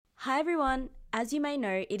Hi everyone! As you may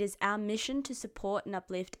know, it is our mission to support and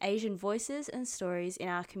uplift Asian voices and stories in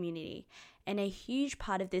our community, and a huge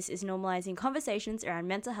part of this is normalizing conversations around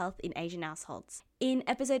mental health in Asian households. In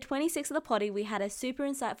episode 26 of the Potty, we had a super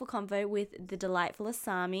insightful convo with the delightful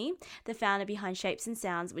Asami, the founder behind Shapes and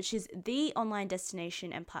Sounds, which is the online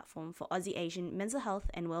destination and platform for Aussie Asian mental health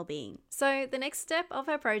and well-being. So the next step of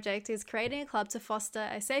her project is creating a club to foster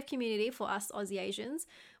a safe community for us Aussie Asians,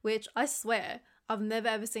 which I swear, I've never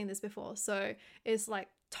ever seen this before. So it's like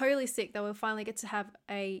totally sick that we'll finally get to have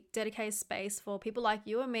a dedicated space for people like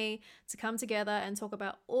you and me to come together and talk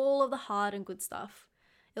about all of the hard and good stuff.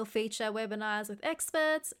 It'll feature webinars with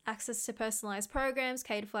experts, access to personalised programs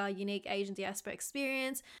catered for our unique Asian diaspora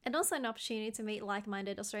experience, and also an opportunity to meet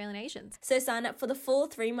like-minded Australian Asians. So sign up for the full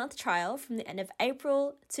 3-month trial from the end of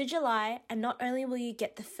April to July, and not only will you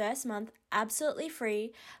get the first month absolutely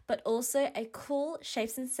free, but also a cool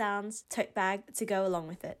Shapes and Sounds tote bag to go along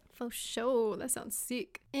with it. For sure, that sounds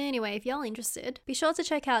sick. Anyway, if y'all interested, be sure to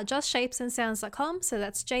check out justshapesandsounds.com. So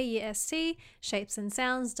that's JUST,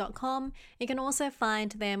 shapesandsounds.com. You can also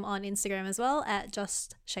find them on Instagram as well at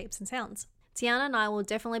justshapesandsounds. Tiana and I will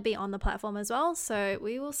definitely be on the platform as well, so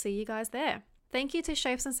we will see you guys there. Thank you to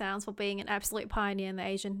Shapes and Sounds for being an absolute pioneer in the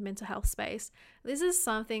Asian mental health space. This is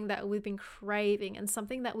something that we've been craving and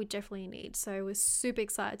something that we definitely need, so we're super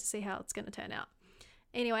excited to see how it's going to turn out.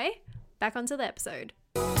 Anyway, back onto the episode.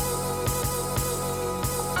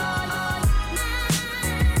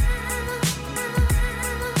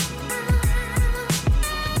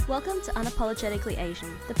 Welcome to Unapologetically Asian,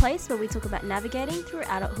 the place where we talk about navigating through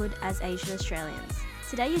adulthood as Asian Australians.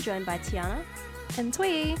 Today you're joined by Tiana and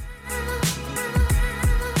Twee.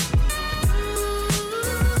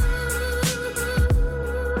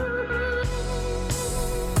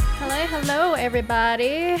 Hello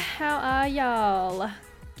everybody. How are y'all?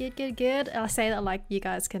 Good. I'll say that like you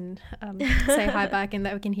guys can say hi back and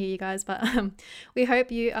that we can hear you guys, but we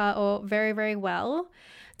hope you are all very, very well.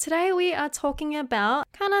 Today we are talking about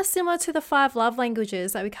kind of similar to the 5 love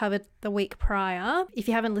languages that we covered the week prior. If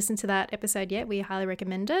you haven't listened to that episode yet, we highly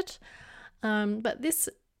recommend it. But this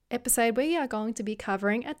episode we are going to be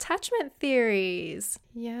covering attachment theories.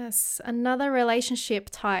 Yes, another relationship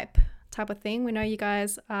type of thing. We know you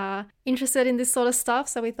guys are interested in this sort of stuff,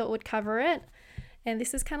 so we thought we'd cover it. And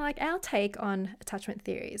this is kind of like our take on attachment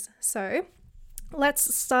theories. So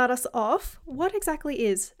let's start us off. What exactly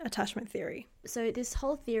is attachment theory? So this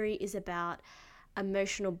whole theory is about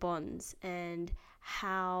emotional bonds and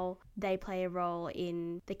how they play a role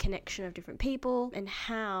in the connection of different people and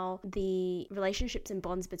how the relationships and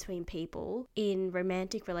bonds between people, in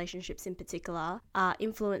romantic relationships in particular, are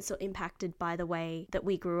influenced or impacted by the way that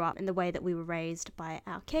we grew up and the way that we were raised by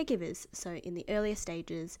our caregivers. So in the earlier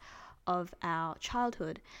stages of our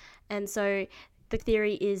childhood. And so the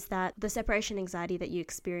theory is that the separation anxiety that you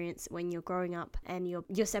experience when you're growing up and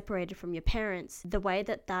you're separated from your parents, the way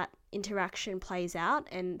that interaction plays out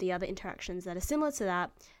and the other interactions that are similar to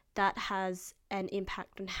that has an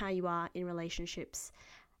impact on how you are in relationships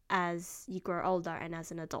as you grow older and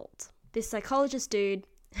as an adult. This psychologist dude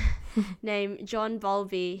named John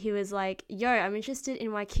Bowlby, he was like, yo, I'm interested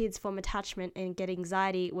in why kids form attachment and get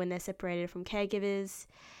anxiety when they're separated from caregivers.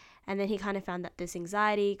 And then he kind of found that this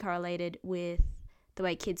anxiety correlated with the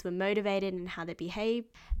way kids were motivated and how they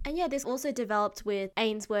behaved. And yeah, this also developed with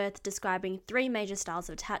Ainsworth describing 3 major styles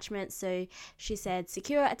of attachment. So she said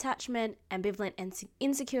secure attachment, ambivalent and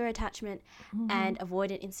insecure attachment, and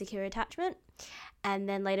avoidant insecure attachment. And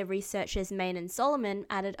then later researchers Main and Solomon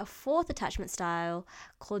added a 4th attachment style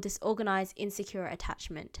called disorganized insecure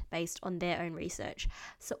attachment based on their own research.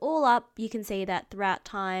 So all up, you can see that throughout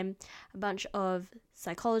time, a bunch of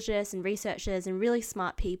psychologists and researchers and really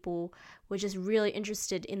smart people were just really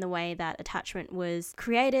interested in the way that attachment was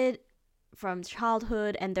created from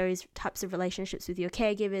childhood and those types of relationships with your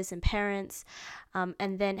caregivers and parents,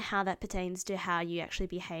 and then how that pertains to how you actually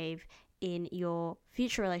behave in your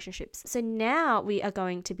future relationships. So now we are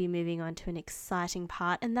going to be moving on to an exciting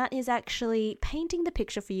part, and that is actually painting the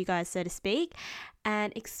picture for you guys, so to speak,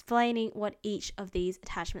 and explaining what each of these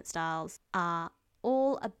attachment styles are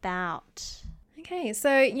all about. Okay, so,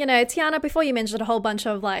 Tiana, before you mentioned a whole bunch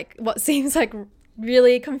of like what seems like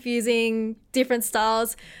really confusing different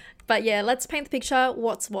styles, but yeah, let's paint the picture.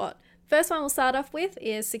 What's what? First one we'll start off with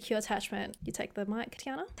is secure attachment. You take the mic,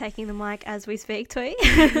 Tiana. Taking the mic as we speak, Twee.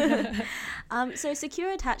 So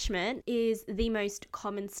secure attachment is the most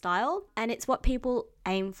common style and it's what people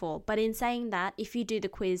aim for. But in saying that, if you do the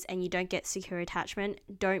quiz and you don't get secure attachment,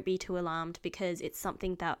 don't be too alarmed because it's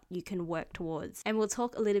something that you can work towards. And we'll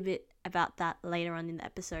talk a little bit about that later on in the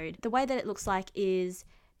episode. The way that it looks like is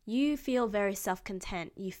you feel very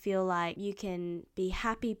self-content. You feel like you can be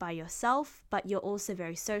happy by yourself, but you're also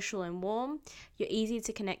very social and warm. You're easy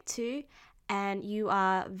to connect to, and you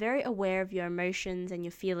are very aware of your emotions and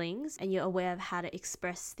your feelings, and you're aware of how to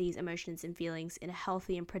express these emotions and feelings in a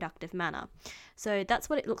healthy and productive manner. So that's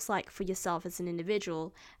what it looks like for yourself as an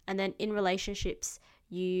individual. And then in relationships,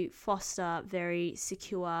 you foster very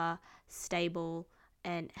secure, stable,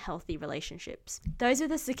 and healthy relationships. Those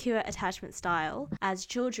with a secure attachment style as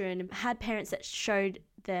children had parents that showed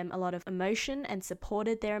them a lot of emotion and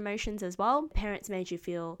supported their emotions as well. Parents made you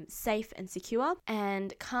feel safe and secure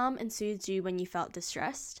and calm and soothed you when you felt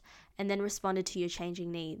distressed, and then responded to your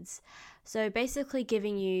changing needs. So basically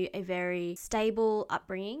giving you a very stable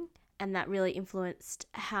upbringing, and that really influenced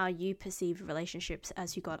how you perceived relationships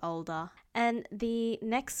as you got older. And the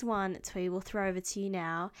next one, Tui, we'll throw over to you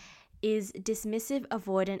now, is dismissive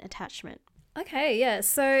avoidant attachment. Okay, yeah.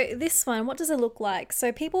 So this one, what does it look like?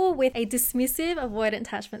 So people with a dismissive avoidant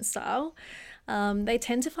attachment style, they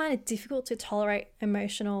tend to find it difficult to tolerate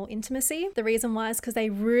emotional intimacy. The reason why is because they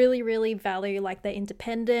really, really value like their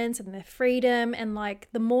independence and their freedom, and like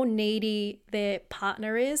the more needy their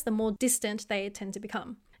partner is, the more distant they tend to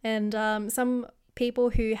become. And some people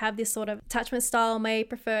who have this sort of attachment style may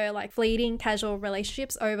prefer like fleeting, casual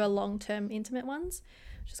relationships over long-term intimate ones,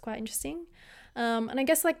 which is quite interesting. And I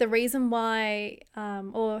guess like the reason why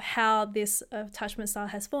or how this attachment style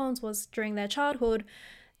has formed was during their childhood,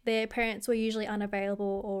 their parents were usually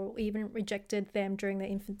unavailable or even rejected them during their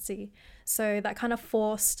infancy. So that kind of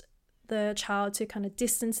forced the child to kind of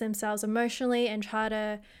distance themselves emotionally and try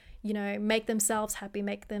to, you know, make themselves happy,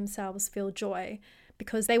 make themselves feel joy,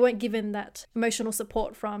 because they weren't given that emotional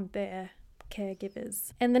support from their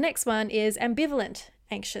caregivers. And the next one is ambivalent,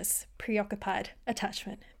 anxious, preoccupied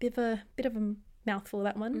attachment. Bit of a mouthful,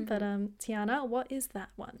 that one. But Tiana, what is that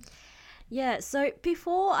one? Yeah, so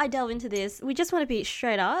before I delve into this, we just want to be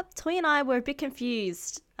straight up. Tui and I were a bit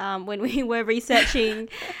confused when we were researching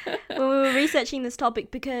this topic,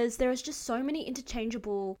 because there is just so many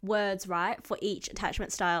interchangeable words, right, for each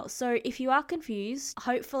attachment style. So if you are confused,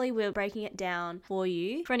 hopefully we're breaking it down for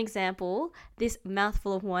you. For an example, this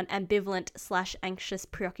mouthful of one, ambivalent/anxious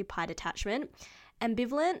preoccupied attachment.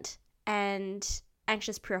 Ambivalent and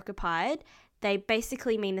anxious preoccupied, they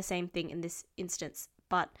basically mean the same thing in this instance.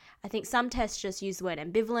 But I think some tests just use the word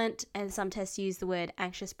ambivalent and some tests use the word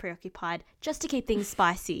anxious preoccupied, just to keep things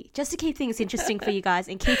spicy, just to keep things interesting for you guys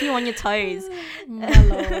and keep you on your toes. My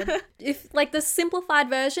lord. If like the simplified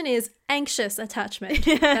version is anxious attachment.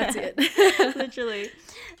 That's it. Literally.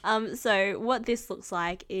 So what this looks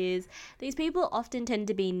like is these people often tend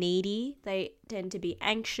to be needy, they tend to be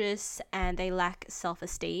anxious, and they lack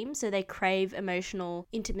self-esteem. So they crave emotional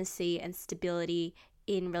intimacy and stability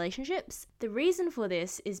in relationships. The reason for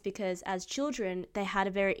this is because as children, they had a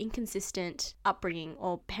very inconsistent upbringing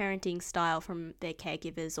or parenting style from their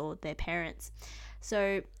caregivers or their parents.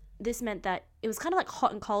 So this meant that it was kind of like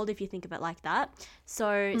hot and cold if you think of it like that.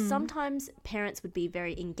 So sometimes parents would be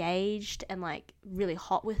very engaged and like really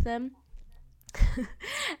hot with them.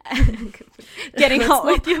 Getting hot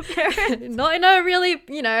with your parents. Not in a really,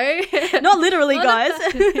 you know. Not literally, guys.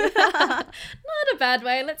 Not a bad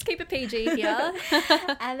way. Let's keep it PG here.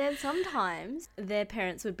 And then sometimes their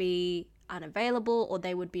parents would be unavailable or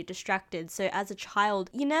they would be distracted. So as a child,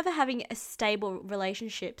 you're never having a stable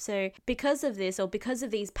relationship. So because of this, or because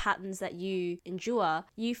of these patterns that you endure,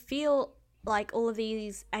 you feel like all of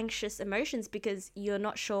these anxious emotions because you're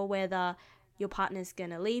not sure whether your partner's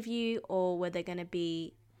going to leave you or whether they're going to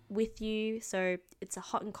be with you. So it's a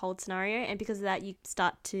hot and cold scenario, and because of that you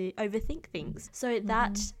start to overthink things. So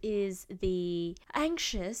that is the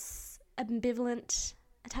anxious ambivalent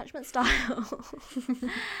attachment style.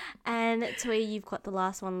 And Tui, you've got the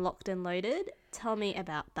last one locked and loaded. Tell me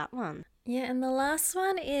about that one. Yeah, and the last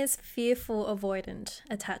one is fearful avoidant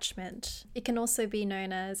attachment. It can also be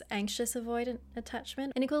known as anxious avoidant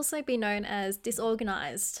attachment, and it can also be known as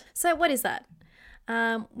disorganized. So what is that?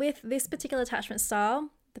 With this particular attachment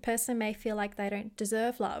style, the person may feel like they don't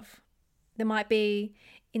deserve love. They might be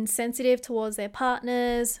insensitive towards their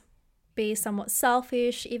partners, be somewhat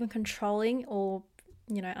selfish, even controlling or,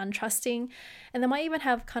 you know, untrusting, and they might even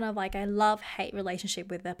have kind of like a love-hate relationship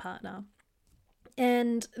with their partner.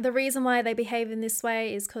 And the reason why they behave in this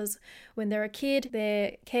way is because when they're a kid,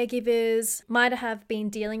 their caregivers might have been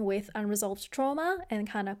dealing with unresolved trauma and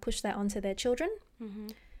kind of push that onto their children.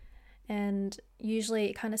 And usually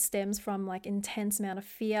it kind of stems from like intense amount of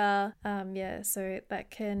fear. So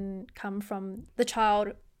that can come from the child,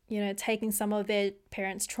 you know, taking some of their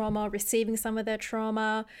parents' trauma, receiving some of their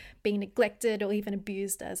trauma, being neglected or even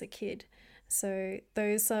abused as a kid. So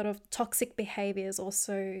those sort of toxic behaviors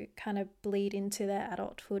also kind of bleed into their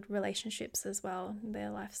adulthood relationships as well, their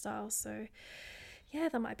lifestyles. So yeah,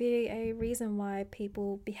 that might be a reason why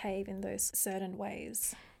people behave in those certain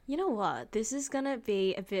ways. You know what? This is going to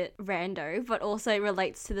be a bit rando, but also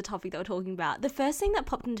relates to the topic that we're talking about. The first thing that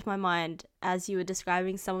popped into my mind as you were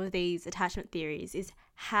describing some of these attachment theories is,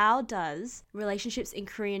 how does relationships in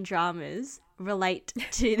Korean dramas relate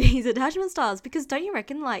to these attachment styles? Because don't you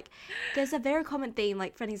reckon, like, there's a very common theme,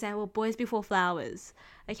 like, for an example, Boys Before Flowers,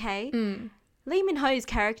 okay? Lee Min-ho's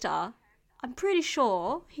character, I'm pretty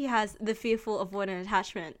sure he has the fearful avoidant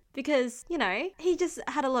attachment because, you know, he just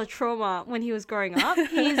had a lot of trauma when he was growing up.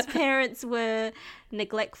 His parents were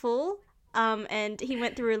neglectful, and he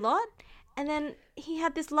went through a lot. And then he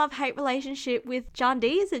had this love-hate relationship with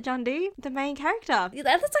Jandi. Is it Jandi? The main character.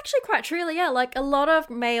 That's actually quite true. Yeah, like a lot of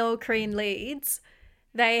male Korean leads,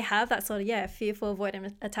 they have that sort of, fearful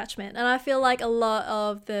avoidant attachment. And I feel like a lot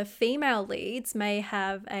of the female leads may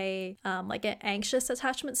have a like an anxious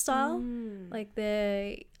attachment style. Like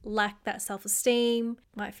they lack that self-esteem,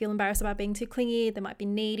 might feel embarrassed about being too clingy, they might be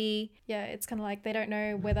needy. Yeah, it's kind of like they don't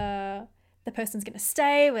know whether the person's going to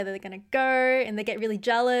stay, whether they're going to go, and they get really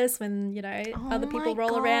jealous when, you know, other people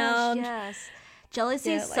roll around. Yes.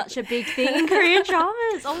 Jealousy is such a big thing in Korean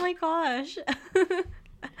dramas. Oh my gosh.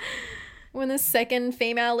 When the second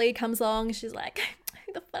female lead comes along, she's like,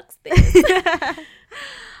 who the fuck's this?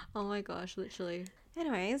 Oh my gosh, literally.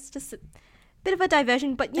 Anyways, just a bit of a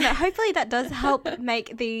diversion, but, you know, hopefully that does help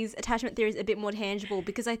make these attachment theories a bit more tangible,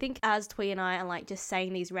 because I think as Twee and I are like just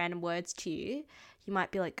saying these random words to you, you might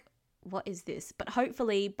be like, what is this? But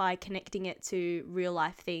hopefully by connecting it to real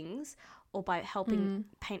life things or by helping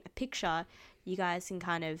paint a picture, you guys can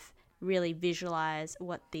kind of really visualize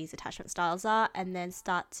what these attachment styles are and then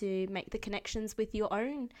start to make the connections with your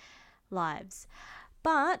own lives.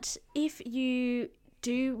 But if you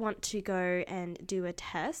do want to go and do a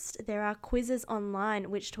test, there are quizzes online,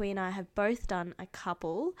 which Twee and I have both done a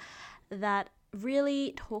couple, that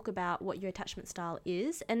really talk about what your attachment style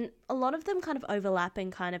is, and a lot of them kind of overlap and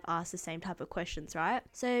kind of ask the same type of questions, right?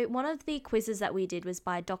 So one of the quizzes that we did was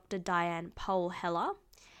by Dr. Diane Pohl-Heller,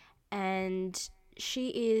 and she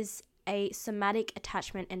is a somatic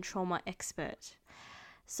attachment and trauma expert.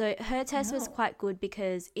 So her test was quite good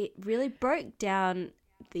because it really broke down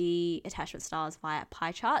the attachment styles via a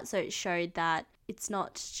pie chart. So it showed that it's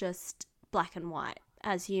not just black and white.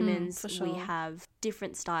 As humans, we have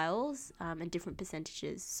different styles and different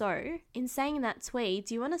percentages. So in saying that, Twee,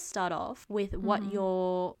 do you want to start off with what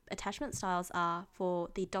your attachment styles are for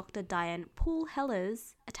the Dr. Diane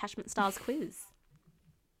Pohl-Heller's attachment styles quiz?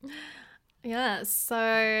 Yeah,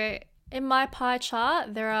 so in my pie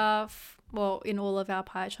chart, there are, in all of our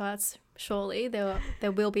pie charts, surely there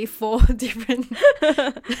will be 4 different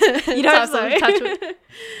you don't types of attachment.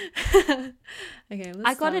 Okay,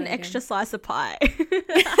 I got an extra slice of pie.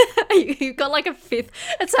 You got like a 5th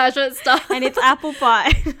attachment style, and it's apple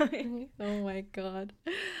pie. Oh my god.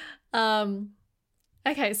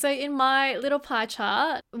 Okay, so in my little pie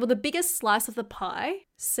chart, the biggest slice of the pie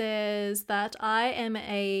says that I am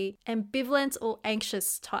a ambivalent or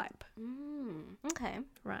anxious type. Okay.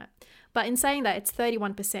 Right. But in saying that, it's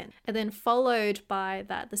 31%. And then followed by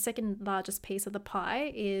that, the second largest piece of the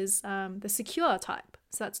pie is the secure type.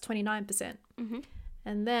 So that's 29%.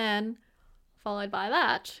 And then followed by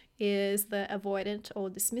that is the avoidant or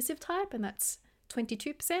dismissive type, and that's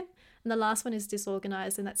 22%. And the last one is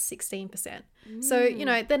disorganized, and that's 16%. So, you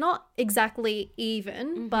know, they're not exactly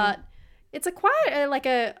even, but it's I'm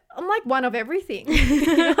like one of everything.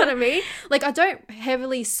 You know what I mean? Like, I don't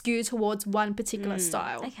heavily skew towards one particular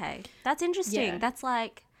style. Okay. That's interesting. Yeah. That's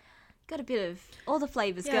like, got a bit of all the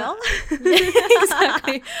flavors, girl. Yeah,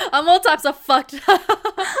 exactly. I'm all types of fucked up.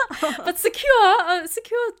 But secure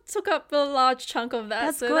took up a large chunk of that.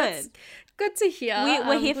 That's so good. That's good to hear.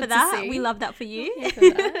 We're here for that. We love that for you.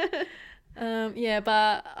 Yeah,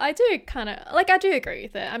 but I do agree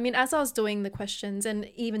with it. I mean, as I was doing the questions and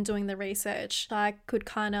even doing the research, I could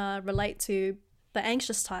kind of relate to the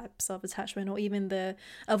anxious types of attachment or even the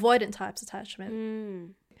avoidant types of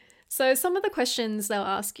attachment. So some of the questions they'll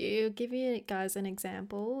ask you, give you guys an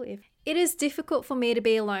example. If it is difficult for me to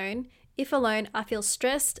be alone, if alone, I feel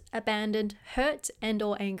stressed, abandoned, hurt, and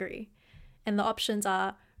or angry. And the options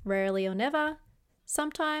are rarely or never,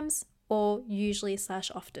 sometimes, or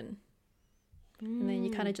usually/often. And then you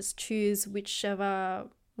kind of just choose whichever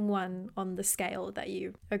one on the scale that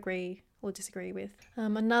you agree or disagree with.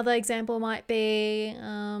 Another example might be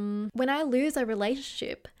when I lose a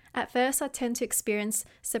relationship, at first I tend to experience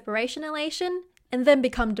separation elation and then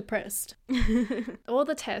become depressed. All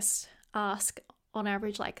the tests ask on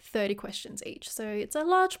average like 30 questions each. So it's a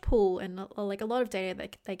large pool and like a lot of data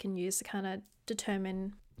that they can use to kind of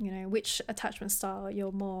determine, you know, which attachment style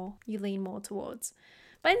you lean more towards.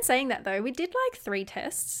 But in saying that though, we did like 3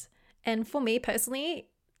 tests, and for me personally,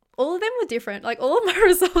 all of them were different. Like all of my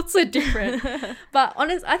results are different. But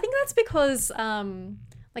I think that's because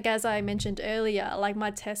like as I mentioned earlier, like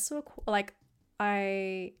my tests were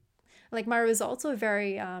my results were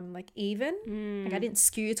very like even. Like I didn't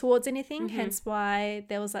skew towards anything, hence why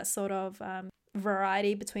there was that sort of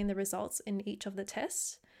variety between the results in each of the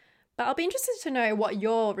tests. But I'll be interested to know what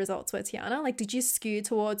your results were, Tiana. Like, did you skew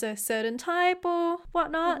towards a certain type or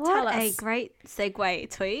whatnot? Tell us. What a great segue,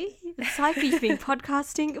 Twee. It's like you've been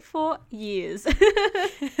podcasting for years.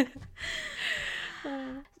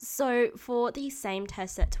 So for the same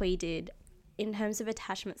test that Twee did, in terms of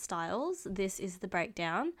attachment styles, this is the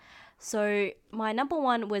breakdown. So my number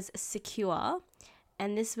 1 was secure,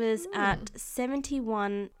 and this was at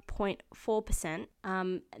 71.4%.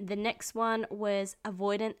 The next one was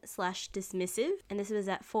avoidant/dismissive, and this was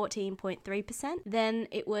at 14.3%. Then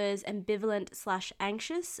it was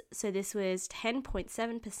ambivalent/anxious, so this was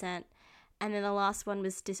 10.7%. And then the last one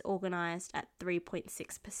was disorganized at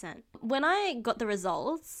 3.6%. When I got the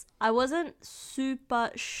results, I wasn't super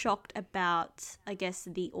shocked about, I guess,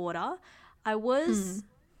 the order. I was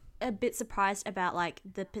a bit surprised about like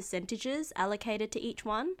the percentages allocated to each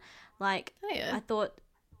one. Like, I thought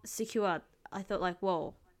secure, I thought like,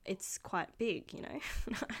 whoa, it's quite big, you know?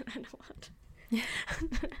 I don't know what.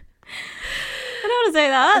 I don't want to say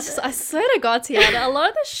that. I swear to God, Tiana, a lot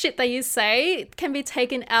of the shit that you say can be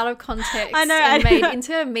taken out of context and made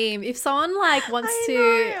into a meme. If someone like wants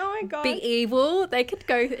to be evil, they could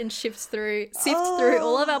go and sift through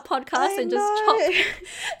all of our podcasts and just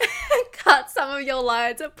cut some of your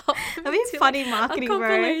lines and pop them into funny marketing, a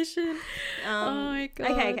compilation. Oh my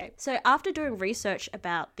God. Okay. So after doing research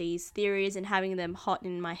about these theories and having them hot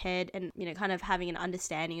in my head, and you know, kind of having an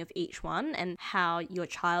understanding of each one and how your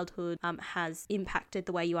childhood has impacted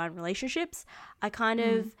the way you are in relationships, I kind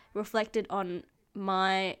of reflected on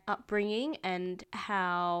my upbringing and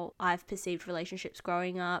how I've perceived relationships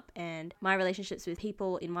growing up and my relationships with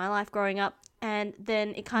people in my life growing up. And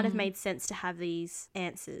then it kind of made sense to have these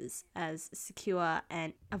answers as secure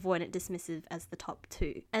and avoidant dismissive as the top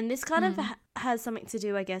 2. And this kind of has something to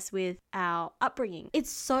do, I guess, with our upbringing.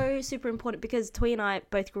 It's so super important because Twee and I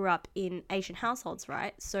both grew up in Asian households,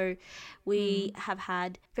 right? So we have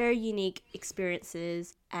had very unique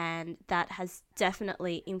experiences, and that has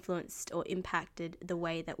definitely influenced or impacted the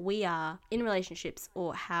way that we are in relationships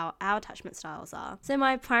or how our attachment styles are. So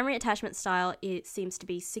my primary attachment style, it seems to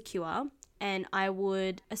be secure. And I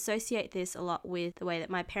would associate this a lot with the way that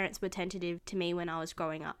my parents were tentative to me when I was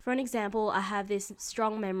growing up. For an example, I have this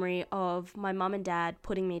strong memory of my mum and dad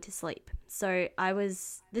putting me to sleep. So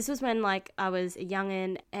this was when like I was a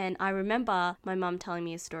youngin', and I remember my mum telling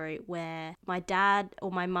me a story where my dad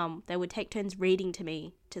or my mum, they would take turns reading to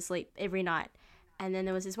me to sleep every night. And then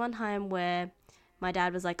there was this one time where my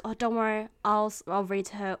dad was like, "Oh, don't worry, I'll read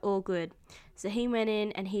to her, all good." So he went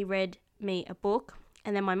in and he read me a book.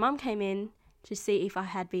 And then my mum came in to see if I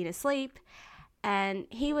had been asleep, and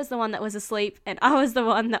he was the one that was asleep and I was the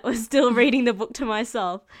one that was still reading the book to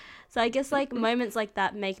myself. So I guess like moments like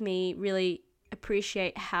that make me really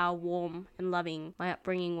appreciate how warm and loving my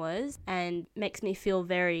upbringing was, and makes me feel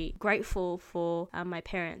very grateful for my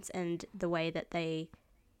parents and the way that they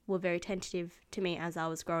were very tentative to me as I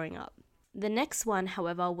was growing up. The next one,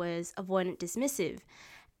 however, was avoidant dismissive.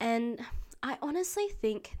 And I honestly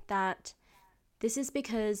think that this is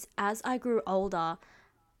because as I grew older,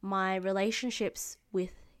 my relationships with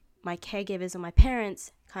my caregivers and my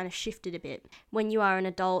parents kind of shifted a bit. When you are an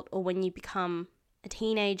adult or when you become a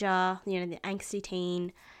teenager, you know, the angsty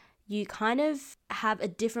teen, you kind of have a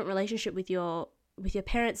different relationship with your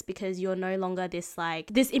parents because you're no longer this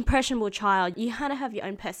impressionable child. You kind of have your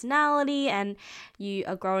own personality and you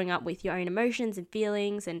are growing up with your own emotions and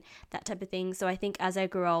feelings and that type of thing. So I think as I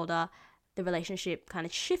grew older, the relationship kind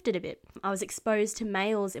of shifted a bit. I was exposed to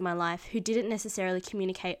males in my life who didn't necessarily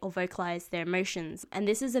communicate or vocalize their emotions. And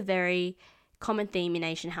this is a very common theme in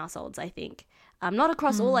Asian households, I think. Not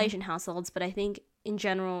across all Asian households, but I think in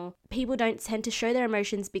general, people don't tend to show their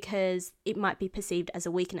emotions because it might be perceived as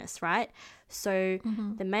a weakness, right? So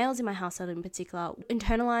the males in my household in particular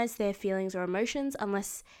internalize their feelings or emotions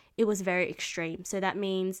unless it was very extreme. So that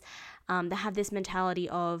means they have this mentality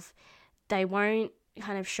of they won't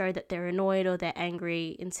kind of show that they're annoyed or they're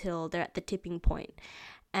angry until they're at the tipping point.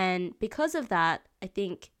 And because of that, I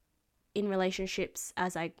think in relationships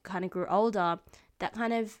as I kind of grew older, that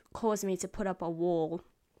kind of caused me to put up a wall.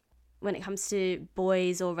 When it comes to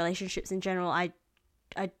boys or relationships in general, I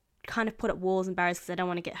I kind of put up walls and barriers because I don't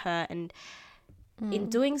want to get hurt. And in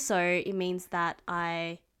doing so, it means that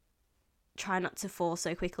I try not to fall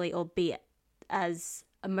so quickly or be as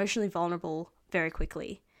emotionally vulnerable very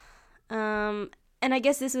quickly. And I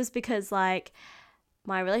guess this was because like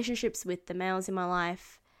my relationships with the males in my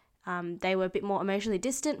life, they were a bit more emotionally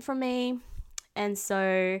distant from me. And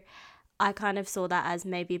so I kind of saw that as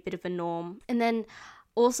maybe a bit of a norm. And then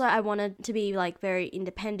also I wanted to be like very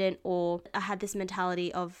independent, or I had this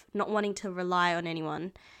mentality of not wanting to rely on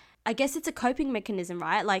anyone. I guess it's a coping mechanism,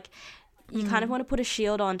 right? Like you kind of want to put a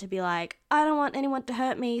shield on to be like, I don't want anyone to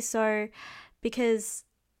hurt me. So because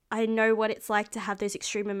I know what it's like to have those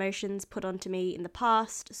extreme emotions put onto me in the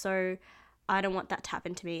past. So I don't want that to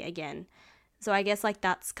happen to me again. So I guess like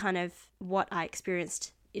that's kind of what I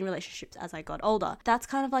experienced in relationships as I got older. That's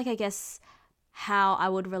kind of like, I guess, how I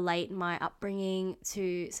would relate my upbringing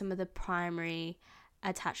to some of the primary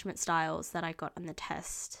attachment styles that I got on the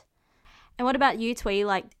test. And what about you, Twee?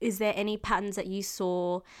 Like, is there any patterns that you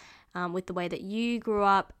saw with the way that you grew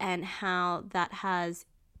up and how that has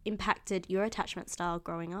impacted your attachment style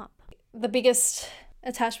growing up? The biggest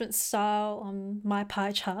attachment style on my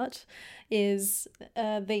pie chart is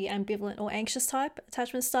the ambivalent or anxious type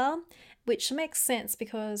attachment style, which makes sense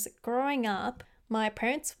because growing up, my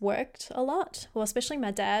parents worked a lot. Well, especially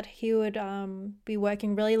my dad. He would be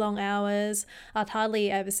working really long hours. I'd hardly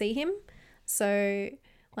ever see him. So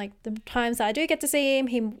like the times I do get to see him,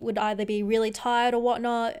 he would either be really tired or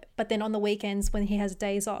whatnot. But then on the weekends when he has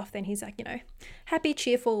days off, then he's like, you know, happy,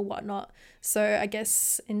 cheerful, whatnot. So I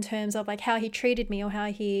guess in terms of like how he treated me or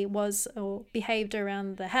how he was or behaved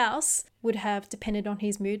around the house would have depended on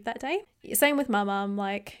his mood that day. Same with my mum.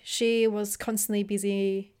 Like she was constantly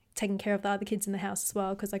busy taking care of the other kids in the house as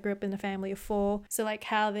well, because I grew up in a family of 4. So like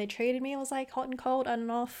how they treated me was like hot and cold, on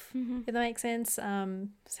and off, if that makes sense.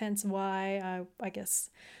 Hence why I guess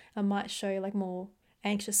I might show like more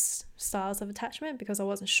anxious styles of attachment, because I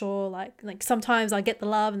wasn't sure, like sometimes I get the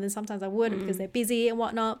love and then sometimes I wouldn't because they're busy and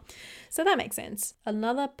whatnot. So that makes sense.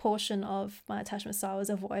 Another portion of my attachment style is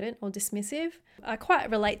avoidant or dismissive. I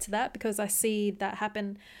quite relate to that because I see that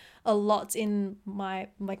happen a lot in my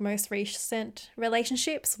like most recent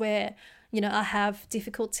relationships where, you know, I have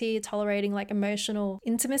difficulty tolerating like emotional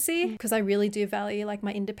intimacy because I really do value like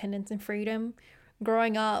my independence and freedom.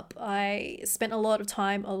 Growing up, I spent a lot of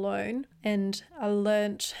time alone and I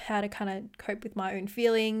learned how to kind of cope with my own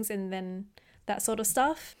feelings and then that sort of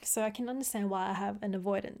stuff. So I can understand why I have an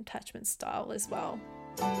avoidant attachment style as well.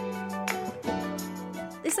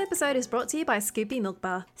 This episode is brought to you by Scoopy Milk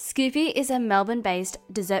Bar. Scoopy is a Melbourne-based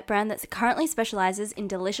dessert brand that currently specialises in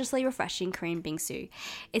deliciously refreshing Korean bingsu.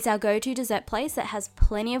 It's our go-to dessert place that has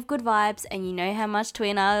plenty of good vibes, and you know how much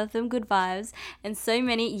Twee and I love them good vibes, and so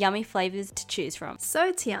many yummy flavours to choose from.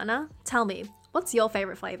 So Tiana, tell me, what's your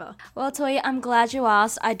favourite flavour? Well, Toy, I'm glad you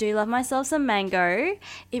asked. I do love myself some mango.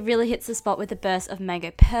 It really hits the spot with a burst of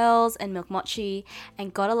mango pearls and milk mochi,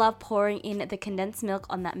 and gotta love pouring in the condensed milk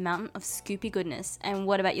on that mountain of scoopy goodness. And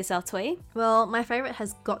what about yourself, Toy? Well, my favourite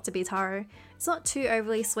has got to be taro. It's not too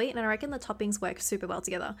overly sweet, and I reckon the toppings work super well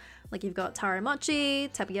together. Like you've got taro mochi,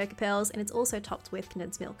 tapioca pearls, and it's also topped with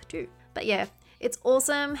condensed milk too. But yeah, it's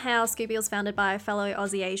awesome how Scoopy was founded by fellow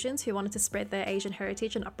Aussie Asians who wanted to spread their Asian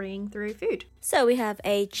heritage and upbringing through food. So we have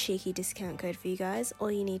a cheeky discount code for you guys.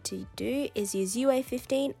 All you need to do is use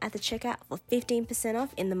UA15 at the checkout for 15%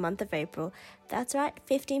 off in the month of April. That's right,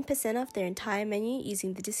 15% off their entire menu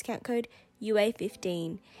using the discount code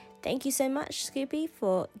UA15. Thank you so much, Scoopy,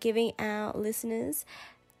 for giving our listeners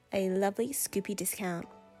a lovely Scoopy discount.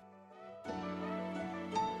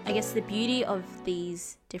 I guess the beauty of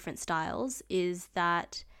these different styles is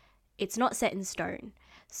that it's not set in stone.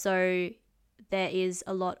 So there is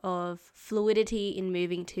a lot of fluidity in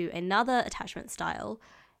moving to another attachment style,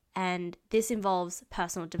 and this involves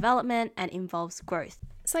personal development and involves growth.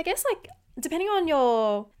 So I guess like depending on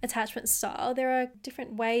your attachment style, there are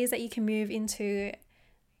different ways that you can move into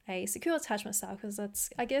a secure attachment style, because that's,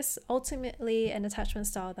 I guess, ultimately an attachment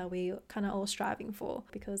style that we kind of all striving for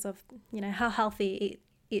because of, you know, how healthy it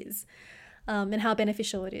is and how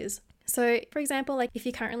beneficial it is. So for example, like if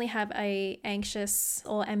you currently have a anxious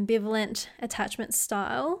or ambivalent attachment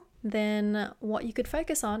style, then what you could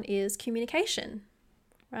focus on is communication,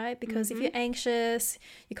 right? Because if you're anxious,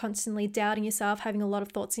 you're constantly doubting yourself, having a lot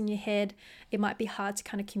of thoughts in your head, it might be hard to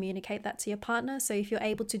kind of communicate that to your partner. So if you're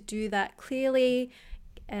able to do that clearly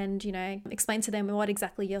and, you know, explain to them what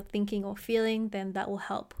exactly you're thinking or feeling, then that will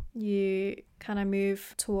help you kind of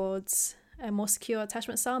move towards a more secure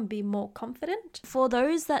attachment style and be more confident. For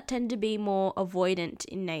those that tend to be more avoidant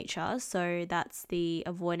in nature, so that's the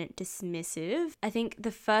avoidant dismissive, I think the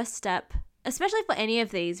first step especially for any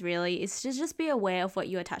of these really, is to just be aware of what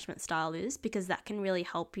your attachment style is, because that can really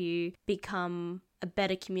help you become a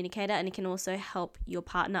better communicator, and it can also help your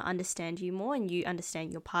partner understand you more, and you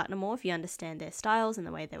understand your partner more if you understand their styles and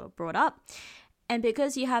the way they were brought up. And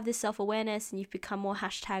because you have this self-awareness and you've become more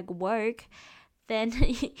 #woke, then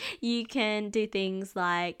you can do things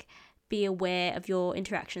like be aware of your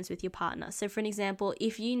interactions with your partner. So for an example,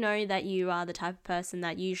 if you know that you are the type of person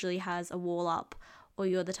that usually has a wall up, or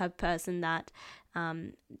you're the type of person that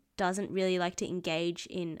doesn't really like to engage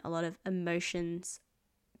in a lot of emotions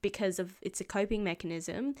because of it's a coping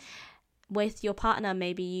mechanism, with your partner,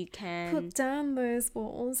 maybe you can put down those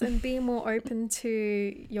walls and be more open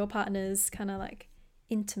to your partner's kind of like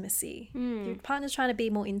intimacy. Your partner's trying to be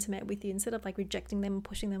more intimate with you, instead of like rejecting them and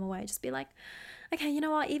pushing them away. Just be like, okay, you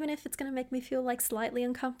know what, even if it's going to make me feel like slightly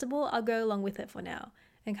uncomfortable, I'll go along with it for now,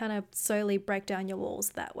 and kind of slowly break down your walls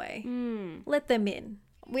that way. Let them in.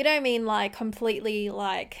 We don't mean like completely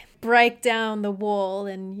like break down the wall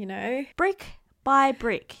and, you know, brick by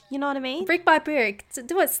brick, you know what I mean? Brick by brick.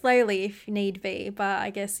 Do it slowly if need be. But I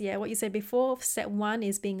guess, yeah, what you said before, step 1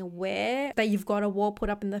 is being aware that you've got a wall put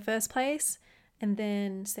up in the first place. And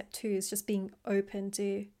then step 2 is just being open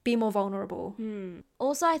to be more vulnerable.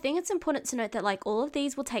 Also, I think it's important to note that like all of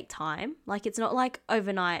these will take time. Like it's not like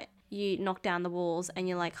overnight you knock down the walls and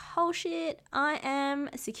you're like, oh shit, I am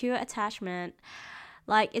a secure attachment.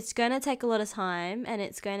 Like it's going to take a lot of time, and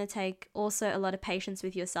it's going to take also a lot of patience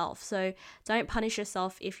with yourself. So don't punish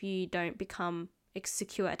yourself if you don't become a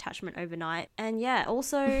secure attachment overnight. And yeah,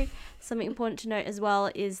 also something important to note as well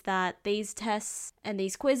is that these tests and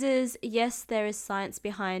these quizzes, yes, there is science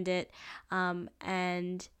behind it,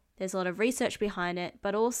 and there's a lot of research behind it,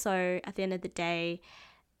 but also at the end of the day,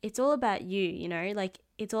 it's all about you, you know, like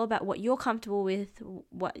it's all about what you're comfortable with,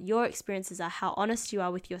 what your experiences are, how honest you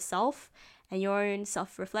are with yourself and your own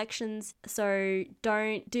self-reflections. So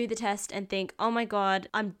don't do the test and think, oh my God,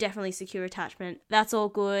 I'm definitely secure attachment. That's all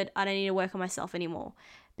good. I don't need to work on myself anymore.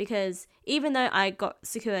 Because even though I got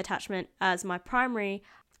secure attachment as my primary,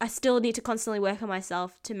 I still need to constantly work on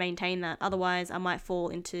myself to maintain that. Otherwise, I might fall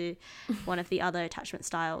into one of the other attachment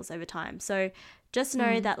styles over time. So just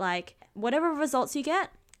know that like whatever results you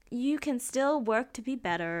get, you can still work to be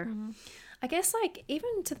better. I guess like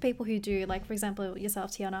even to the people who do, like for example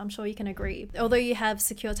yourself, Tiana, I'm sure you can agree, although you have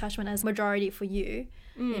secure attachment as majority for you,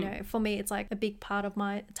 you know, for me it's like a big part of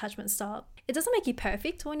my attachment style. It doesn't make you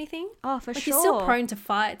perfect or anything. Oh, for like sure. You're still prone to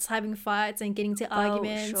fights, having fights and getting to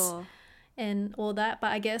arguments and all that.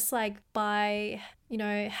 But I guess like by, you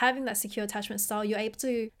know, having that secure attachment style, you're able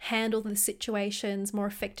to handle the situations more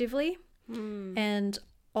effectively and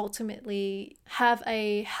ultimately have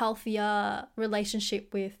a healthier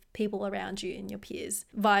relationship with people around you and your peers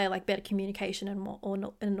via like better communication and more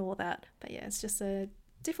and all that. But yeah, it's just a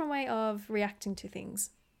different way of reacting to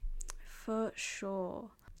things. For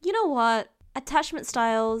sure. You know what? Attachment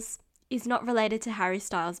styles is not related to Harry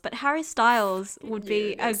Styles, but Harry Styles would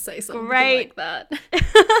be a great like that.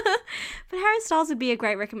 But Harry Styles would be a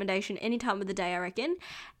great recommendation any time of the day, I reckon.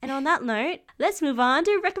 And on that note, let's move on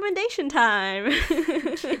to recommendation time.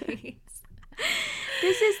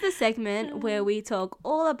 This is the segment where we talk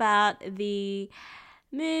all about the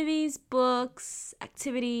movies, books,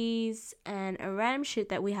 activities, and a random shit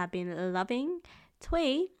that we have been loving.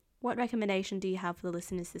 Twee, what recommendation do you have for the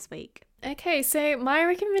listeners this week? Okay, so my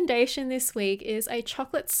recommendation this week is a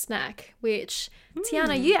chocolate snack, which,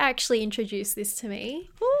 Tiana, you actually introduced this to me.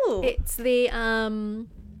 Ooh. It's the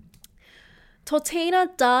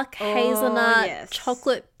Tortina Dark Hazelnut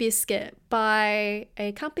Chocolate Biscuit by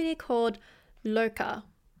a company called Loka.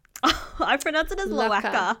 Oh, I pronounce it as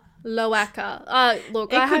Loaka. Loaka.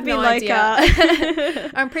 Look, I have no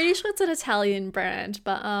idea. I'm pretty sure it's an Italian brand,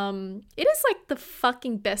 but it is like the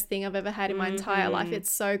fucking best thing I've ever had in my entire life.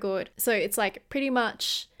 It's so good. So it's like pretty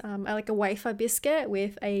much like a wafer biscuit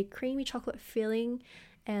with a creamy chocolate filling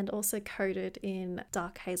and also coated in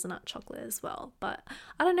dark hazelnut chocolate as well. But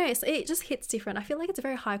I don't know, it just hits different. I feel like it's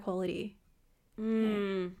very high quality.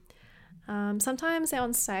 Yeah. Sometimes they're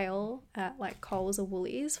on sale at like Coles or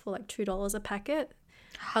Woolies for like $2 a packet.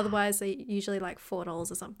 Otherwise they usually like $4 or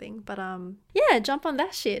something. But yeah, jump on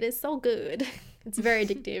that shit. It's so good. It's very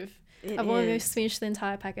addictive. I've almost finished the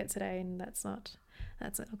entire packet today, and that's not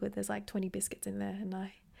good. There's like 20 biscuits in there, and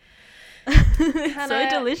I so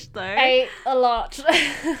delicious though. Ate a lot.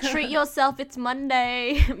 Treat yourself, it's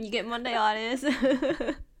Monday. You get Monday-itis.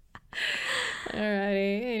 Alrighty.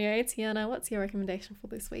 Anyway, Tiana, what's your recommendation for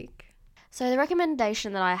this week? So the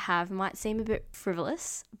recommendation that I have might seem a bit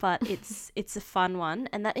frivolous, but it's a fun one,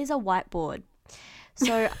 and that is a whiteboard.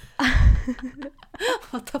 So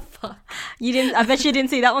What the fuck? You didn't. I bet you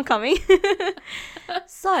didn't see that one coming.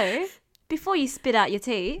 So, before you spit out your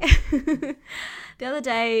tea, the other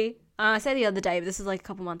day, I say the other day, but this is like a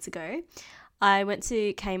couple months ago, I went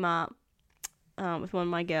to Kmart with one of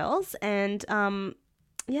my girls, and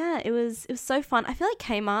yeah, it was so fun. I feel like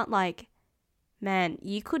Kmart, like, man,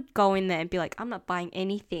 you could go in there and be like, I'm not buying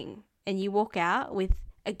anything, and you walk out with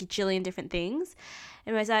a gajillion different things.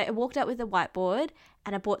 Anyways, I walked out with a whiteboard,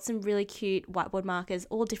 and I bought some really cute whiteboard markers,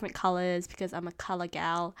 all different colors, because I'm a color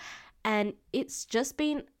gal, and it's just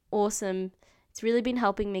been awesome. It's really been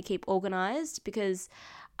helping me keep organized, because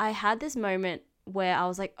I had this moment where I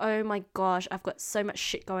was like, oh my gosh, I've got so much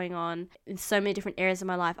shit going on in so many different areas of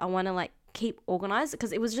my life. I want to like keep organized,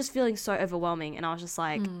 because it was just feeling so overwhelming, and I was just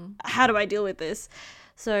like, how do I deal with this?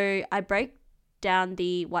 So I break down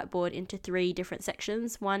the whiteboard into 3 different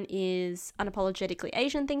sections. One is unapologetically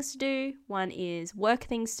Asian things to do, one is work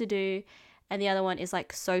things to do, and the other one is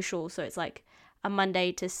like social, so it's like a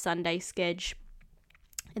Monday to Sunday schedule.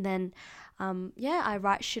 And then I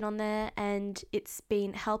write shit on there, and it's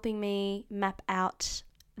been helping me map out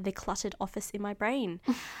the cluttered office in my brain.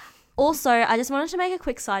 Also, I just wanted to make a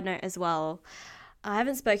quick side note as well. I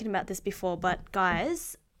haven't spoken about this before, but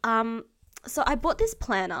guys, so I bought this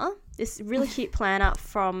planner, this really cute planner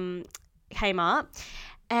from Kmart,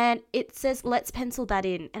 and it says, let's pencil that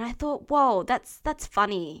in. And I thought, whoa, that's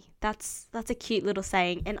funny. That's a cute little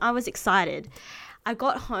saying. And I was excited. I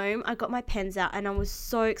got home, I got my pens out, and I was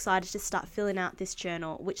so excited to start filling out this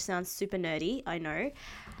journal, which sounds super nerdy, I know.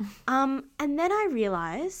 And then I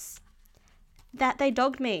realized that they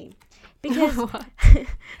dogged me, because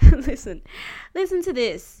listen to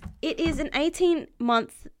this. It is an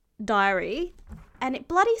 18-month diary, and it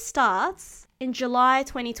bloody starts in July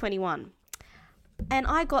 2021. And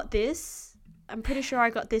I got this, I'm pretty sure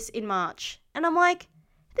I got this in March. And I'm like,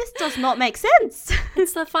 this does not make sense.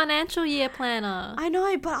 It's the financial year planner. I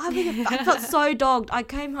know, but I felt so dogged. I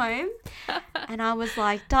came home and I was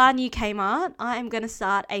like, darn you, Kmart. I am going to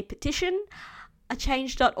start a petition, a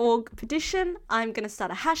change.org petition. I'm going to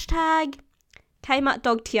start a hashtag, Kmart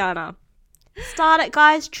Dog Tiana. Start it,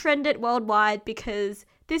 guys. Trend it worldwide, because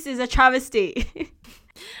this is a travesty.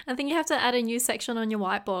 I think you have to add a new section on your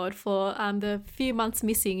whiteboard for the few months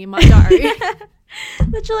missing in my diary.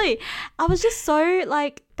 Literally, I was just so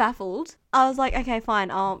like baffled. I was like, okay, fine.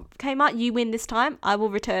 Kmart, you win this time. I will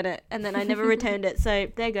return it. And then I never returned it.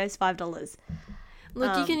 So there goes $5.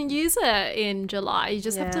 Look, you can use it in July. You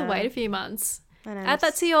just have to wait a few months. I know. Add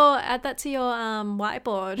that to your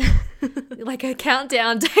whiteboard, like a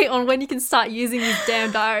countdown date on when you can start using this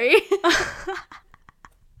damn diary.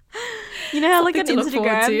 You know how like on Something to look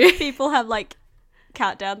forward Instagram to. people have like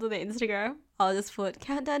countdowns on their Instagram? I'll just put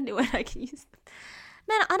countdown to when I can use them.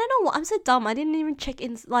 Man, I don't know what, I'm so dumb. I didn't even check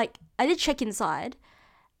in, like I did check inside,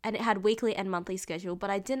 and it had weekly and monthly schedule, but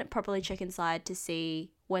I didn't properly check inside to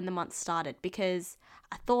see when the month started, because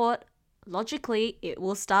I thought logically it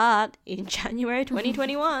will start in January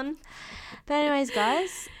 2021. But anyways,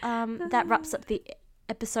 guys, that wraps up the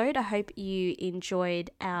episode. I hope you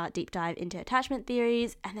enjoyed our deep dive into attachment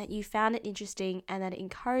theories, and that you found it interesting, and that it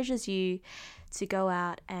encourages you to go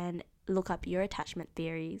out and look up your attachment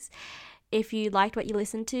theories. If you liked what you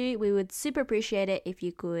listened to, we would super appreciate it if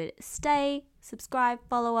you could stay, subscribe,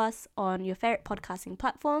 follow us on your favorite podcasting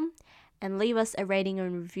platform, and leave us a rating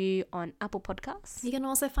and review on Apple Podcasts. You can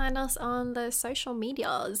also find us on the social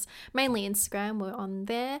medias, mainly Instagram. We're on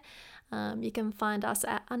there. You can find us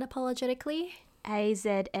at Unapologetically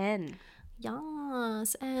AZN.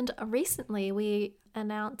 Yes, and recently we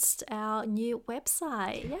announced our new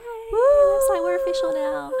website. Yay! Woo! Website, we're official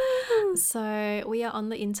now. So we are on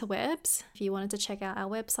the interwebs. If you wanted to check out our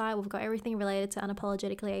website, we've got everything related to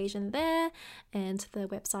Unapologetically Asian there, and the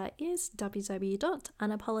website is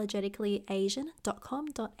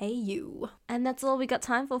www.unapologeticallyasian.com.au. And that's all we got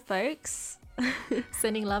time for, folks.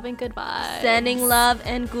 Sending love and good vibes. Sending love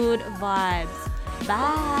and good vibes.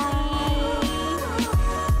 Bye.